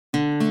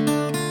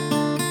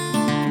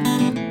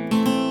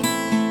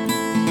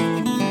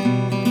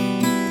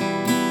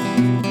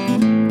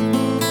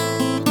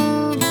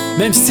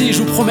Même si je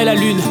vous promets la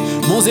lune,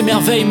 monts et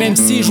merveilles. Même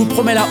si je vous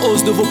promets la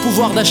hausse de vos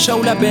pouvoirs d'achat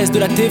ou la baisse de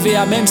la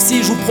TVA. Même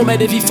si je vous promets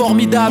des vies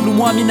formidables ou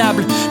moins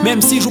minables.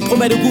 Même si je vous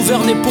promets de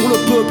gouverner pour le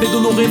peuple et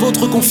d'honorer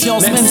votre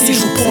confiance. Même si je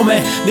vous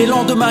promets des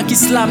lendemains qui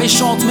slament et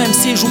chantent. Même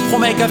si je vous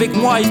promets qu'avec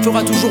moi il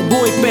fera toujours beau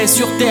et paix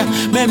sur terre.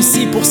 Même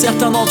si pour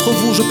certains d'entre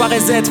vous je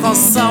parais être un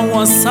saint ou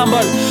un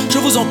symbole, je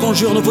vous en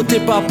conjure, ne votez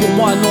pas pour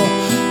moi, non.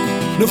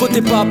 Ne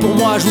votez pas pour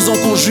moi, je vous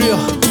en conjure.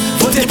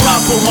 Votez pas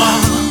pour moi.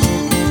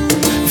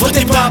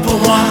 Votez pas pour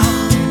moi.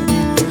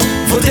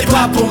 Votez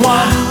pas pour moi.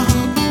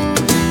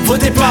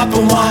 Votez pas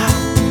pour moi.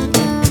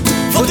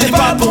 Votez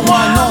pas pour moi,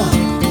 non.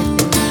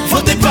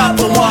 Votez pas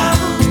pour moi.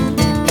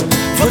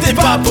 Votez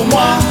pas pour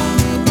moi.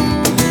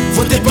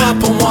 Votez pas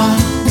pour moi.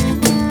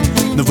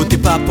 Ne votez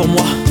pas pour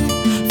moi.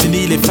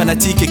 Fini les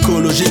fanatiques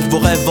écologiques, vos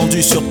rêves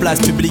vendus sur place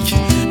publique.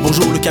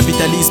 Bonjour le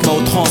capitalisme à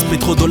outrance,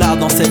 pétrodollars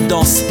dans cette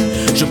danse.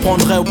 Je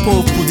prendrai aux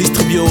pauvres pour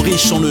distribuer aux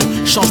riches. On ne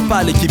change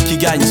pas l'équipe qui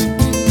gagne.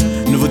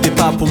 Ne votez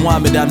pas pour moi,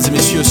 mesdames et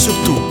messieurs,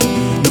 surtout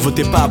ne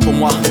votez pas pour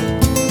moi.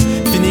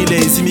 Fini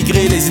les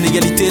immigrés, les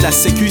inégalités, la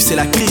sécu c'est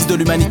la crise de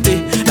l'humanité.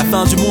 La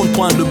fin du monde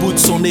pointe le bout de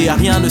son nez, à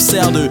rien ne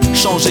sert de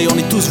changer, on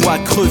est tous voix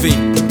crevés.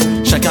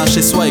 Chacun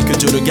chez soi et que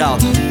Dieu le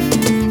garde.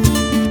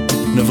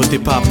 Ne votez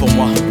pas pour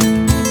moi.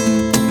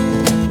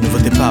 Ne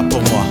votez pas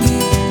pour moi.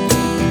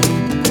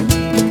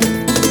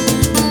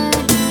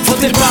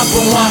 Votez pas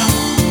pour moi.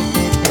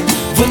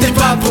 Votez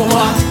pas pour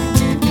moi.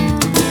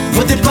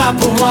 Votez pas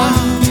pour moi.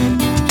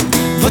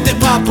 Votez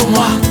pas pour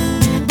moi.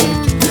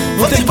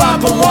 Votez pas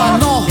pour moi,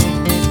 non.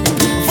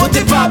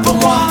 Votez pas pour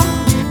moi.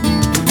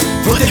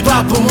 Votez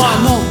pas pour moi,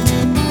 non.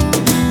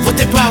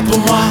 Votez pas pour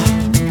moi.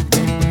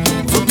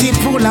 Votez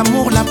pour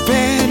l'amour, la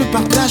paix, le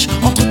partage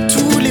entre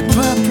tous les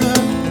peuples.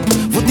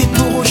 Votez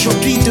pour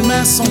aujourd'hui,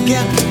 demain, sans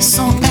guerre,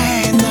 sans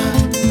haine.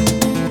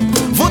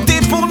 Votez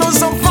pour nos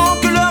enfants,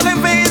 que leur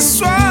réveil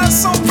soit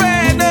sans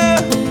peine.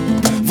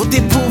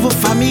 Votez pour vos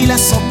familles, la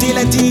santé,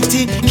 la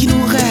dignité qui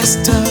nous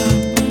reste.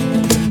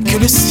 Que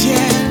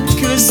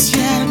le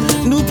ciel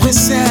nous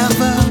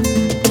préserve.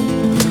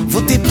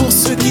 Votez pour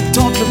ceux qui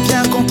tentent le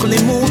bien contre les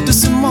maux de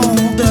ce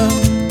monde.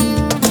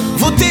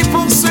 Votez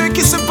pour ceux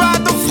qui se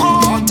battent au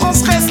front,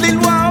 transgressent les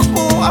lois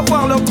pour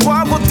avoir leurs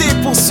droits. Votez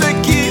pour ceux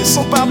qui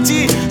sont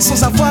partis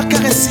sans avoir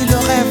caressé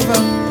leurs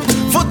rêves.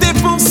 Votez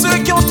pour ceux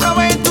qui ont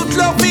travaillé toute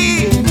leur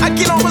vie, à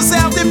qui l'on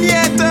réserve des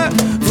miettes.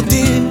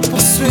 Votez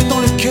pour ceux dont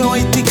le cœur a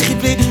été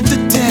criblé de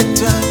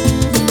dettes.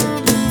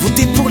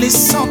 Votez pour les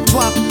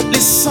sans-toits, les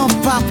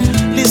sans-papes,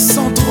 les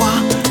sans-droits,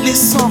 les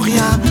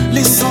sans-rien,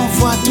 les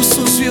sans-voix, tous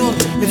aux urnes.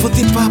 Mais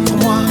votez pas pour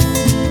moi.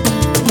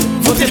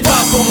 Votez pas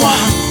pour moi.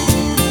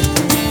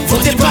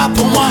 Votez pas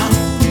pour moi.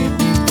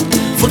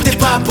 Votez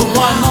pas pour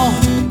moi, non.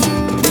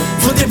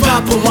 Votez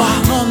pas pour moi.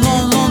 Non,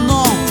 non, non,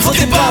 non.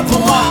 Votez pas pour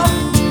moi.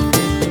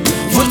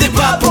 Votez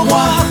pas pour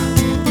moi.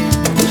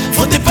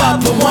 Votez pas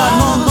pour moi,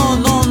 Non, non,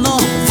 non, non.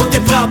 votez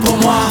pas pour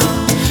moi.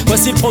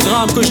 Voici le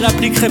programme que je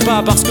n'appliquerai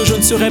pas parce que je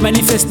ne serai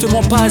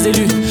manifestement pas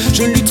élu.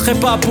 Je ne lutterai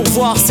pas pour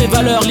voir ces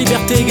valeurs,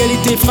 liberté,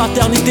 égalité,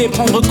 fraternité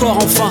prendre corps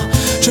enfin.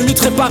 Je ne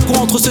lutterai pas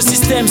contre ce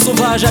système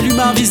sauvage à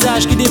l'humain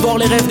visage qui dévore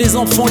les rêves des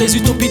enfants, les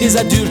utopies des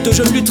adultes.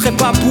 Je ne lutterai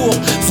pas pour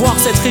voir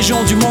cette région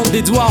du monde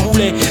des doigts où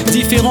les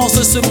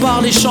différences se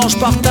parlent, échangent,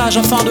 partagent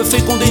afin de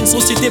féconder une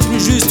société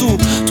plus juste ou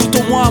tout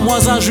au moins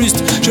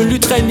injuste. Je ne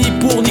lutterai ni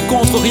pour ni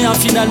contre rien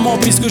finalement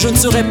puisque je ne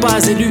serai pas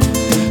élu.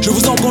 Je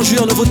vous en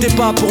conjure, ne votez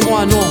pas pour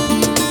moi, non.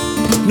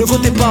 Ne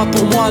votez pas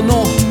pour moi,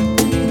 non.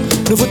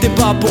 Ne votez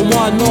pas pour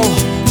moi, non.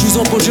 Je vous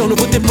en conjure, ne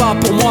votez pas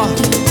pour moi.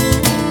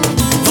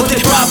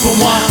 Votez pas pour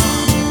moi.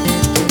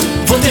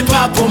 Votez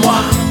pas pour moi.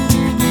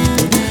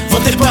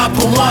 Votez pas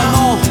pour moi,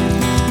 non.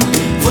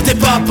 Votez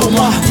pas pour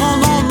moi. Non,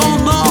 non,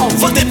 non, non.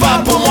 Votez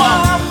pas pour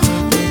moi.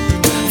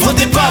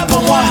 Votez pas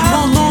pour moi.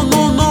 Non, non,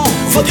 non, non.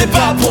 Votez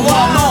pas pour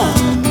moi, non.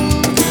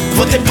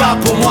 Votez pas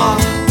pour moi.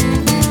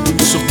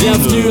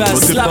 Bienvenue à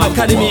Slamé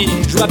Academy.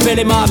 Je m'appelle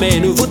Emma,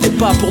 mais ne votez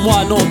pas pour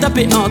moi, non.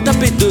 Tapez 1,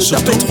 tapez 2,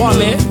 tapez 3,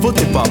 mais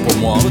votez pas pour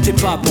moi. votez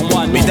pas pour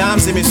moi, non. Mesdames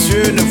et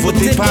messieurs, ne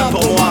votez pas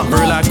pour moi.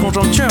 Pour la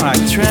conjoncture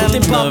actuelle, Votez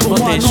pas ne pour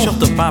moi, votez non.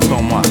 surtout pas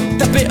pour moi.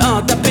 Tapez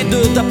 1, tapez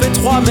 2, tapez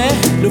 3, mais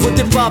ne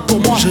votez pas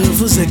pour moi. Je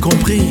vous ai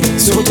compris.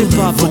 Ne votez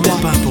pas pour Votez moi.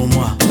 pas pour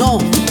moi. Non,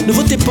 ne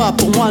votez pas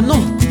pour moi, non.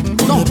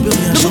 On Non, ne peut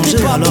rien ne changer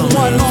votez pas alors. pour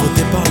moi, Ne non.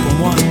 votez pas pour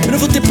moi. Ne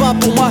votez pas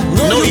pour moi,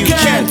 non, No, you you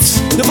can't.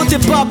 can't. Ne votez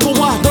pas pour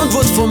moi, don't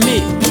vote for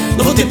me.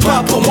 Ne votez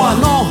pas pour moi,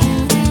 non.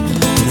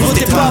 Ne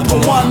votez pas pour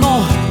moi,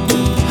 non.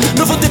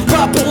 Ne votez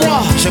pas pour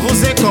moi. Je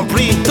vous ai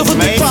compris, Ne votez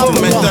mais il pas faut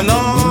pour moi.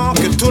 maintenant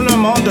que tout le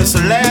monde se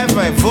lève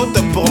et vote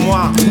pour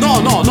moi.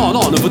 Non, non, non,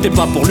 non, ne votez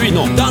pas pour lui,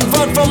 non. Don't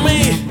vote for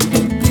me.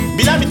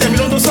 Bila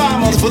bitamilo do ça,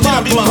 mon voter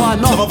en bima. Ah,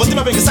 non. On va voter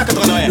avec ça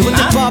 89. Ne votez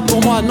pas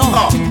pour moi, non.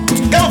 Oh,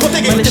 quand on vote,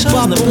 Ne votez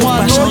pas pour moi,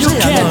 non, you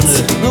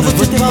can't. Ne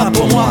votez pas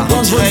pour moi,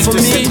 don't vote direct for de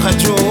cette me.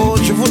 radio,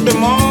 je vous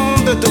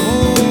demande de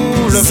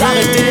vous lever.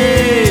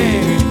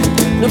 S'arrêtez.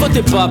 Ne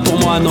votez pas pour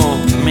moi, non.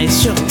 Mais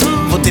surtout,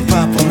 Votez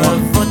pas pour moi.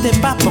 ne votez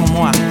pas pour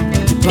moi.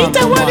 Pas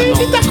pour moi,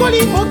 non. Itakoli,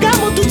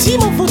 Ogamo, Tuti,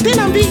 mon voté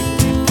Nambi.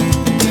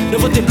 Ne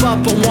votez pas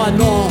pour moi,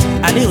 non.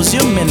 Allez aux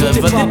urnes, mais ne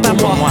votez pas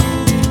pour moi.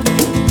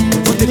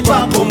 Votez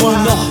pas pour moi,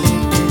 non.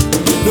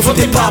 Ne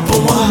votez pas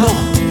pour moi, non.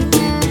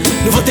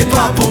 Ne votez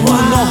pas pour moi,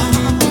 non.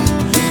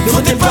 Ne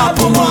votez pas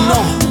pour moi,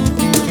 non.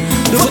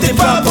 Ne votez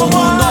pas pour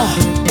moi, non.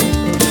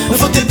 Ne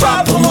votez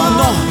pas pour moi,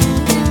 non.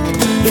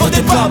 Ne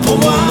votez pas pour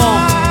moi, non.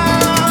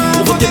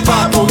 Ne votez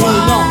pas pour moi,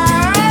 non.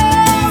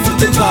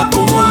 Votez pas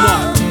pour moi, non.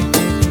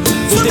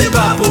 Votez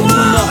pas pour moi,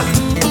 non.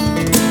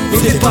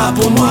 Votez pas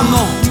pour moi,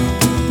 non.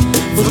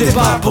 Votez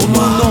pas pour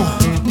moi, non.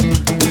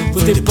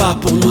 Votez pas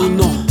pour nous,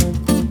 non.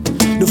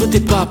 Ne votez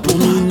pas pour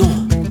nous, non.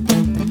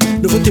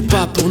 Ne votez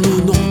pas pour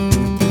nous, non.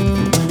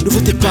 Ne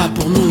votez pas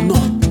pour nous, non.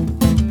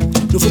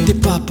 Ne votez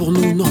pas pour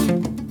nous, non.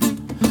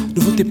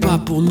 Ne votez pas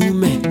pour nous,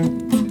 mais.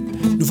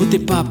 Ne votez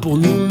pas pour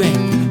nous, mais.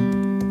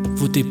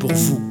 Votez pour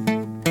vous.